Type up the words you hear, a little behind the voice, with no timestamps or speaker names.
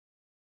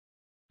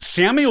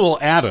Samuel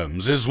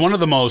Adams is one of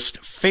the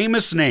most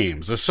famous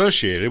names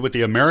associated with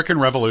the American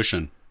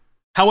Revolution.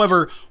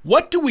 However,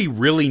 what do we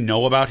really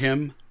know about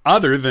him,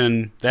 other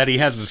than that he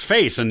has his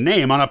face and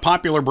name on a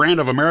popular brand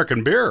of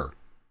American beer?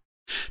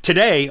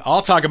 Today,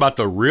 I'll talk about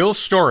the real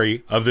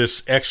story of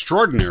this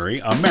extraordinary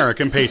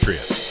American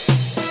patriot.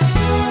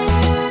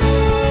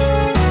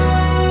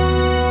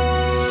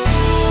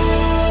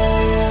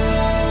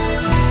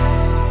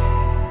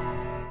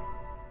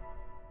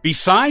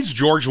 Besides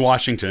George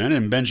Washington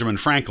and Benjamin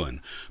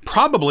Franklin,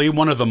 probably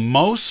one of the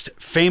most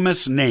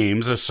famous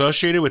names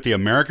associated with the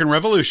American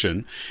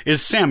Revolution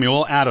is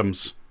Samuel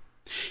Adams.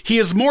 He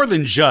is more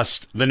than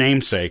just the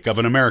namesake of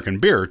an American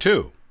beer,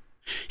 too.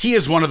 He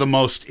is one of the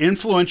most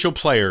influential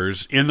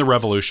players in the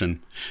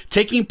Revolution,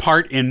 taking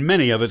part in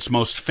many of its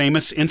most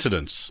famous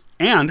incidents,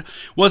 and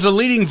was a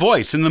leading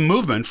voice in the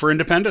movement for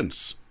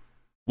independence.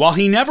 While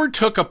he never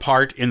took a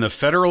part in the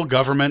federal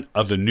government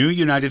of the new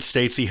United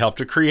States he helped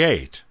to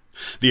create,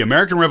 the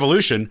American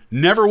Revolution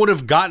never would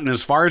have gotten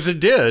as far as it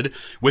did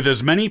with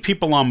as many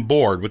people on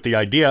board with the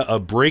idea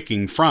of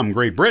breaking from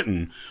Great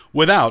Britain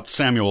without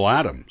Samuel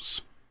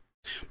Adams.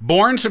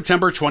 Born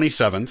September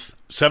 27th,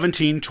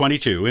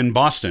 1722 in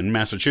Boston,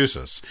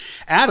 Massachusetts,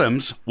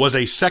 Adams was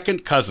a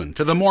second cousin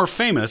to the more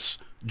famous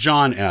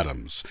John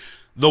Adams,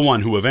 the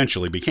one who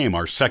eventually became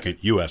our second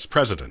U.S.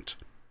 president.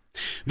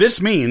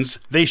 This means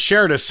they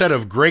shared a set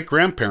of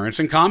great-grandparents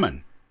in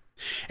common.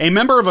 A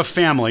member of a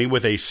family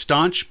with a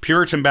staunch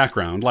Puritan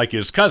background like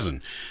his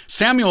cousin,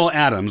 Samuel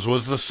Adams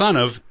was the son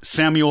of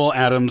Samuel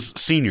Adams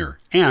Sr.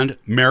 and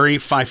Mary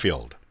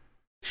Fifield.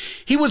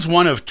 He was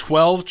one of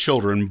 12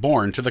 children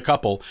born to the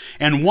couple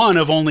and one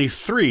of only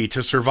 3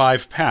 to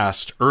survive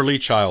past early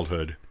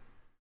childhood.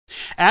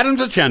 Adams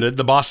attended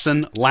the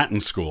Boston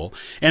Latin School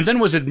and then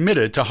was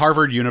admitted to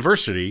Harvard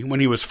University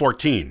when he was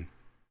 14.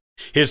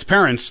 His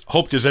parents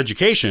hoped his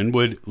education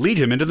would lead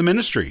him into the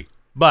ministry.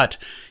 But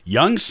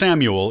young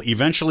Samuel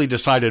eventually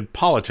decided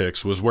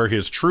politics was where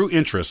his true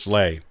interests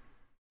lay.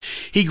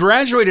 He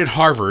graduated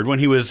Harvard when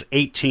he was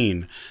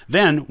 18,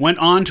 then went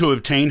on to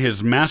obtain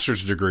his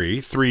master's degree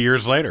 3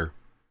 years later.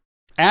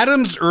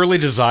 Adams' early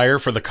desire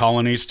for the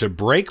colonies to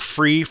break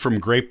free from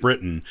Great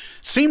Britain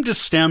seemed to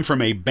stem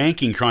from a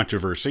banking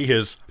controversy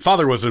his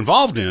father was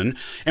involved in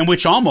and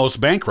which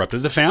almost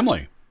bankrupted the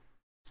family.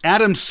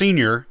 Adams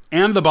Sr.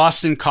 and the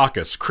Boston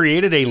Caucus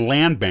created a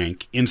land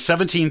bank in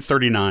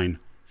 1739.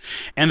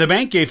 And the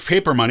bank gave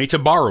paper money to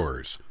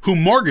borrowers who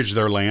mortgaged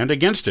their land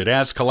against it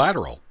as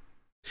collateral.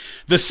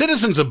 The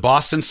citizens of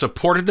Boston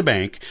supported the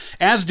bank,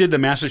 as did the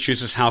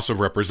Massachusetts House of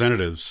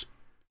Representatives.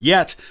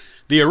 Yet,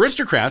 the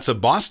aristocrats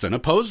of Boston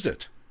opposed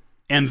it.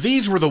 And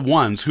these were the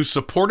ones who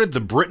supported the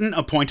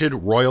Britain-appointed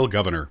royal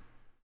governor.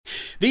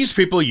 These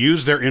people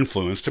used their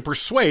influence to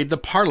persuade the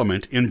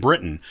Parliament in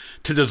Britain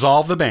to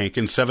dissolve the bank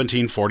in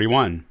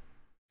 1741.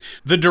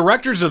 The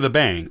directors of the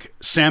bank,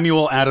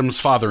 Samuel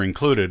Adams' father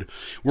included,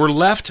 were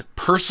left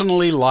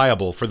personally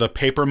liable for the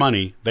paper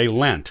money they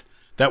lent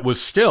that was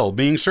still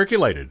being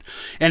circulated,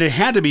 and it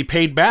had to be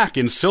paid back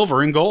in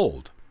silver and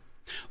gold.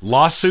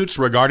 Lawsuits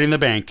regarding the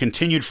bank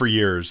continued for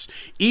years,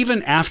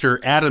 even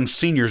after Adams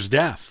Sr.'s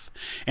death,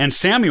 and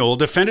Samuel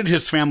defended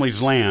his family's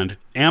land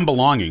and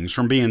belongings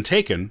from being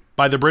taken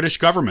by the British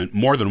government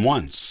more than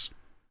once.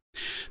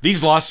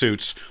 These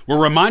lawsuits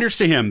were reminders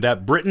to him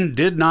that Britain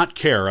did not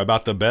care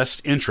about the best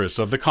interests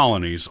of the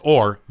colonies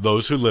or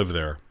those who lived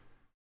there.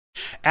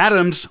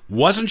 Adams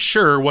wasn't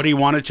sure what he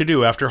wanted to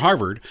do after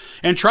Harvard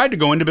and tried to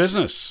go into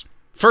business,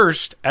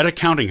 first at a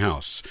counting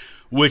house,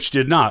 which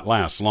did not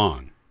last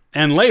long,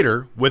 and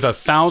later with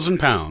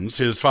 £1,000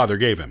 his father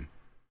gave him.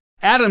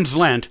 Adams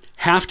lent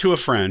half to a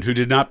friend who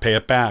did not pay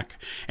it back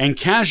and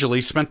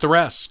casually spent the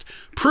rest,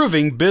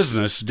 proving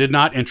business did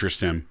not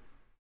interest him.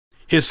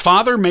 His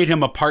father made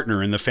him a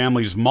partner in the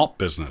family's malt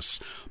business,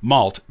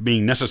 malt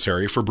being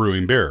necessary for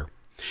brewing beer,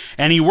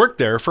 and he worked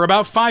there for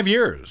about 5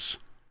 years.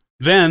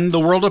 Then the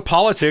world of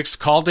politics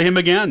called to him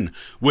again,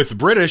 with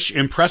British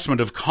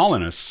impressment of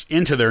colonists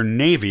into their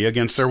navy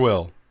against their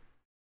will.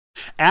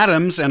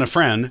 Adams and a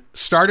friend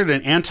started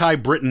an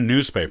anti-Britain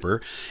newspaper,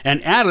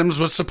 and Adams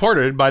was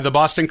supported by the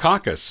Boston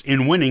Caucus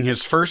in winning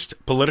his first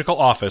political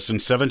office in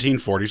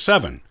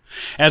 1747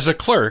 as a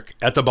clerk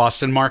at the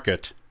Boston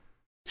Market.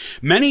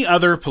 Many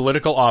other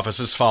political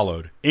offices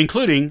followed,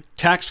 including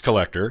tax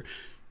collector.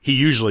 He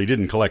usually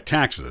didn't collect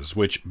taxes,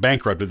 which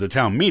bankrupted the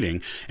town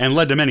meeting and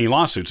led to many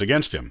lawsuits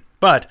against him,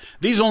 but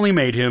these only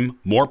made him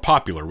more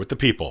popular with the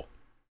people.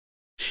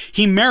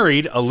 He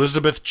married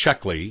Elizabeth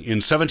Checkley in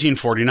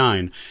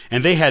 1749,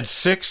 and they had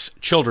 6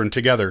 children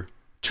together,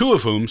 2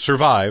 of whom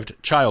survived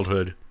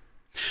childhood.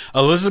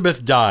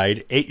 Elizabeth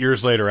died 8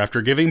 years later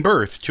after giving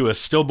birth to a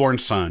stillborn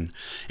son,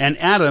 and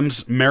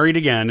Adams married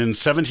again in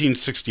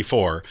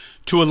 1764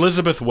 to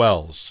Elizabeth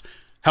Wells.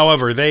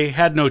 However, they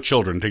had no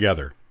children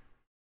together.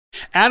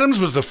 Adams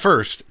was the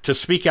first to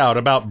speak out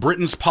about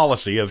Britain's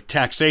policy of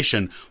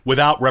taxation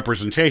without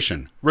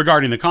representation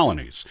regarding the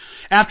colonies,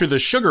 after the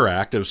Sugar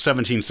Act of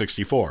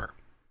 1764.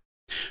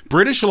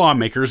 British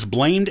lawmakers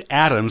blamed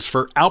Adams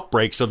for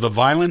outbreaks of the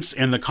violence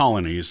in the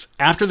colonies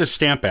after the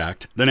Stamp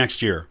Act the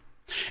next year.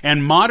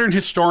 And modern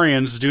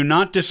historians do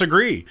not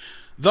disagree,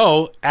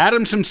 though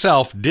Adams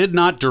himself did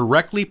not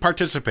directly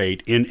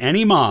participate in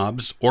any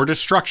mobs or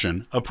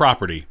destruction of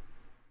property.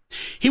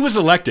 He was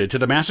elected to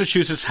the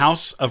Massachusetts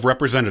House of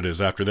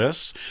Representatives after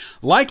this,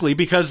 likely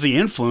because the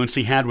influence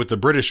he had with the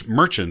British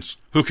merchants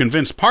who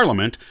convinced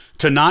Parliament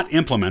to not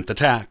implement the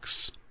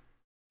tax.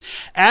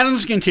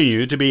 Adams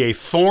continued to be a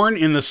thorn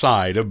in the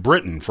side of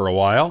Britain for a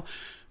while,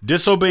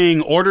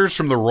 disobeying orders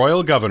from the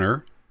royal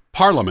governor,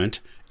 Parliament,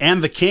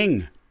 and the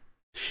king.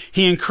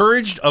 He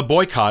encouraged a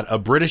boycott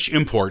of British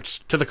imports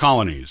to the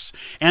colonies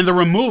and the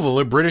removal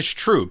of British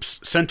troops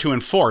sent to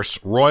enforce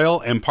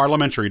royal and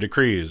parliamentary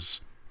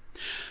decrees.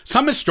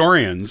 Some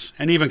historians,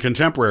 and even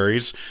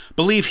contemporaries,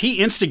 believe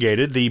he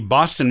instigated the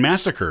Boston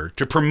Massacre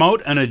to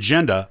promote an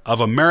agenda of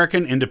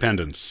American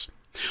independence,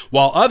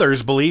 while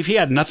others believe he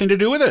had nothing to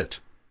do with it.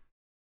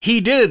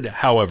 He did,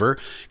 however,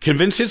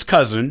 convince his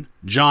cousin,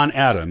 John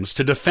Adams,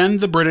 to defend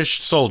the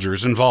British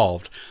soldiers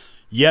involved,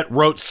 yet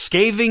wrote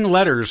scathing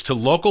letters to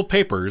local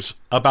papers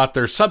about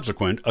their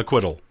subsequent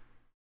acquittal.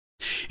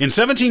 In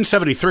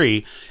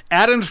 1773,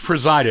 Adams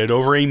presided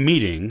over a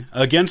meeting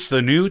against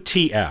the new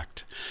Tea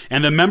Act,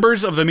 and the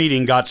members of the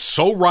meeting got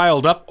so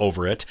riled up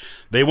over it,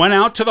 they went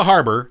out to the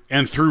harbor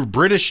and threw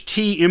British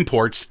tea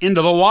imports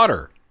into the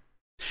water.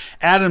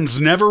 Adams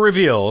never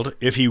revealed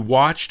if he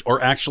watched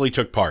or actually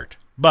took part,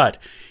 but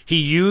he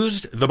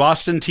used the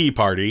Boston Tea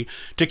Party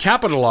to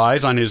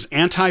capitalize on his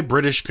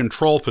anti-British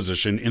control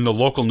position in the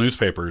local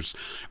newspapers,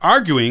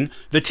 arguing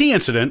the tea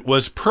incident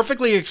was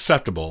perfectly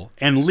acceptable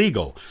and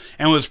legal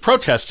and was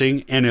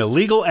protesting an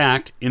illegal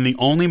act in the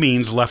only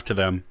means left to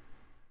them.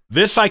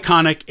 This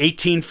iconic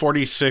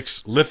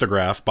 1846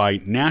 lithograph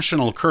by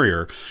National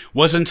Courier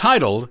was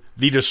entitled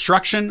 "The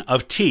Destruction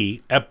of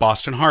Tea at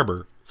Boston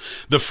Harbor."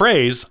 The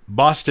phrase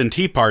Boston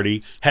Tea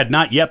Party had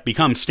not yet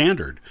become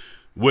standard.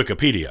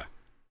 Wikipedia.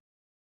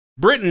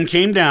 Britain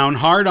came down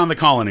hard on the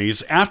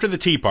colonies after the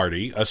Tea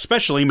Party,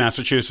 especially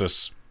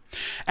Massachusetts.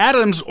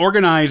 Adams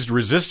organized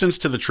resistance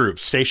to the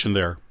troops stationed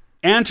there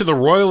and to the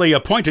royally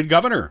appointed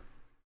governor.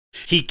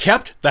 He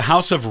kept the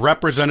House of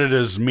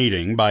Representatives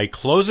meeting by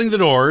closing the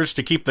doors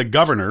to keep the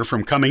governor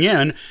from coming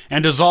in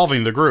and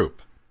dissolving the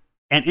group.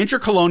 An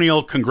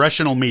intercolonial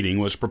congressional meeting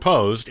was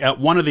proposed at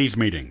one of these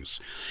meetings,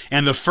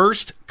 and the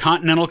First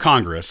Continental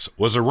Congress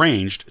was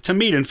arranged to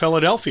meet in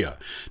Philadelphia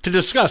to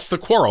discuss the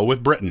quarrel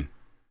with Britain.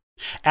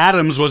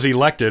 Adams was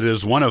elected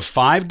as one of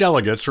 5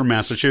 delegates from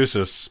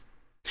Massachusetts.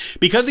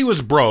 Because he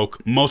was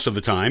broke most of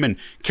the time and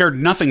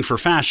cared nothing for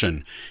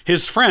fashion,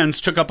 his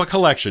friends took up a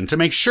collection to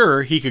make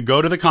sure he could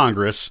go to the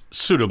Congress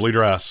suitably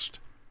dressed.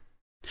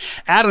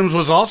 Adams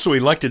was also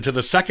elected to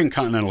the Second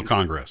Continental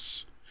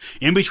Congress.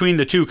 In between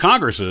the two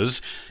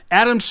Congresses,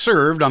 Adams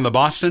served on the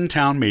Boston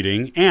Town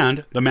Meeting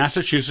and the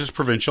Massachusetts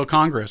Provincial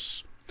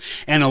Congress,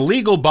 an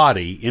illegal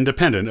body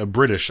independent of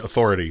British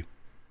authority.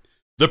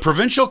 The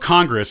Provincial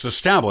Congress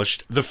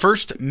established the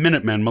first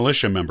Minutemen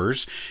militia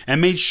members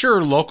and made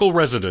sure local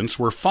residents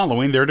were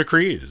following their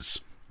decrees,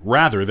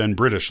 rather than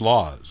British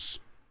laws.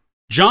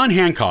 John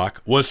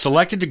Hancock was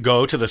selected to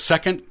go to the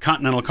Second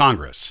Continental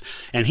Congress,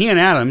 and he and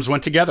Adams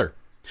went together.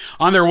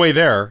 On their way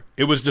there,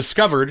 it was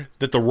discovered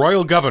that the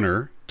royal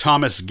governor,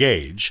 Thomas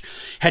Gage,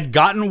 had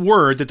gotten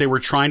word that they were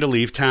trying to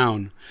leave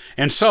town,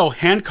 and so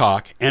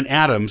Hancock and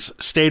Adams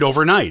stayed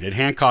overnight at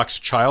Hancock's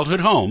childhood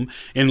home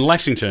in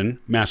Lexington,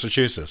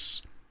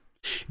 Massachusetts.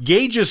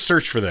 Gage's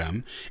search for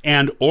them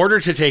and order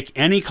to take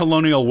any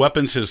colonial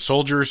weapons his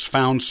soldiers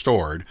found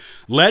stored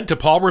led to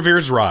Paul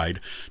Revere's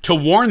ride to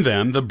warn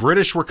them the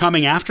British were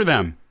coming after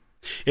them.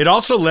 It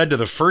also led to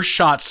the first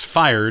shots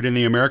fired in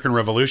the American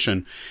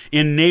Revolution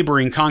in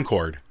neighboring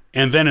Concord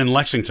and then in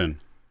Lexington,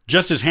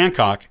 just as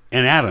Hancock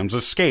and Adams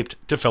escaped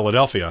to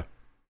Philadelphia.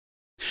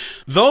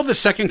 Though the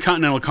Second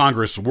Continental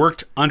Congress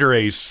worked under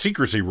a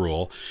secrecy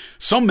rule,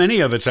 so many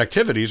of its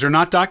activities are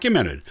not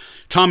documented.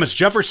 Thomas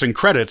Jefferson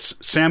credits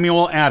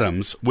Samuel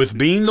Adams with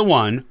being the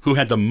one who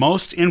had the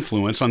most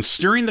influence on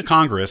steering the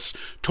Congress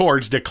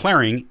towards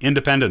declaring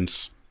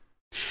independence.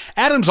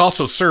 Adams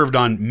also served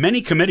on many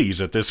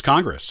committees at this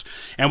Congress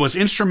and was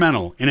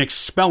instrumental in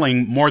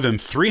expelling more than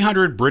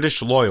 300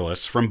 British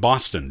loyalists from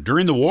Boston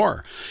during the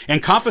war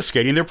and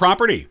confiscating their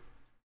property.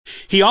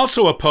 He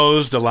also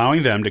opposed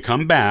allowing them to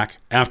come back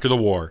after the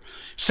war,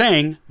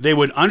 saying they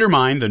would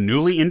undermine the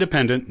newly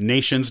independent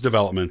nation's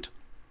development.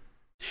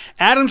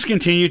 Adams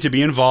continued to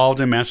be involved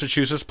in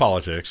Massachusetts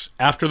politics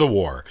after the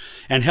war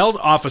and held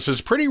offices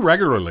pretty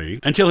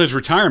regularly until his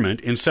retirement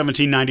in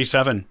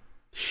 1797.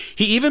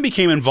 He even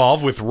became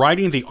involved with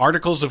writing the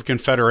Articles of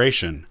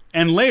Confederation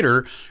and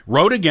later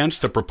wrote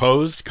against the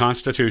proposed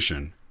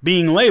Constitution,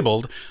 being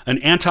labeled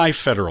an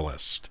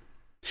anti-federalist.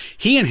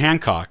 He and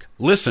Hancock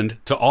listened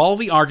to all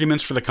the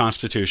arguments for the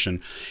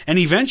Constitution and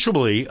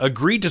eventually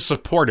agreed to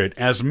support it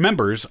as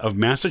members of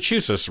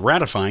Massachusetts'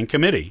 ratifying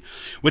committee,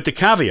 with the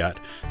caveat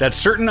that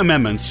certain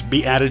amendments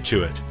be added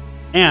to it,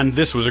 and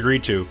this was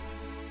agreed to.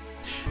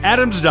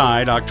 Adams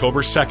died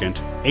October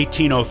 2nd,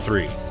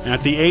 1803,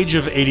 at the age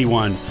of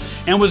 81,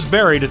 and was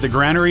buried at the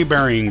Granary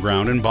Burying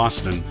Ground in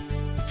Boston.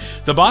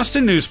 The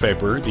Boston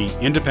newspaper, the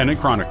Independent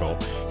Chronicle,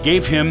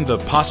 gave him the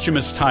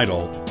posthumous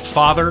title,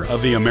 Father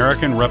of the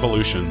American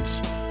Revolutions.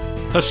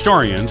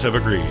 Historians have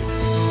agreed.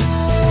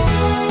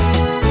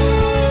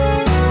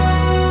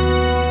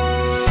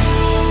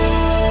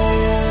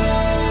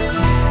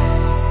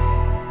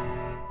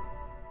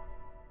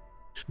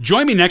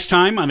 Join me next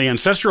time on the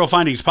Ancestral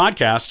Findings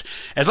podcast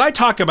as I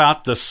talk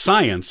about the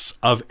science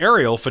of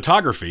aerial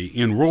photography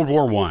in World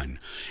War I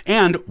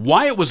and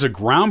why it was a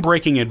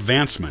groundbreaking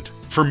advancement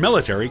for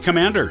military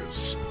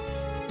commanders.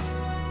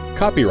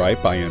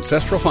 Copyright by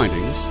Ancestral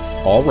Findings,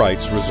 all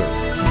rights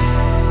reserved.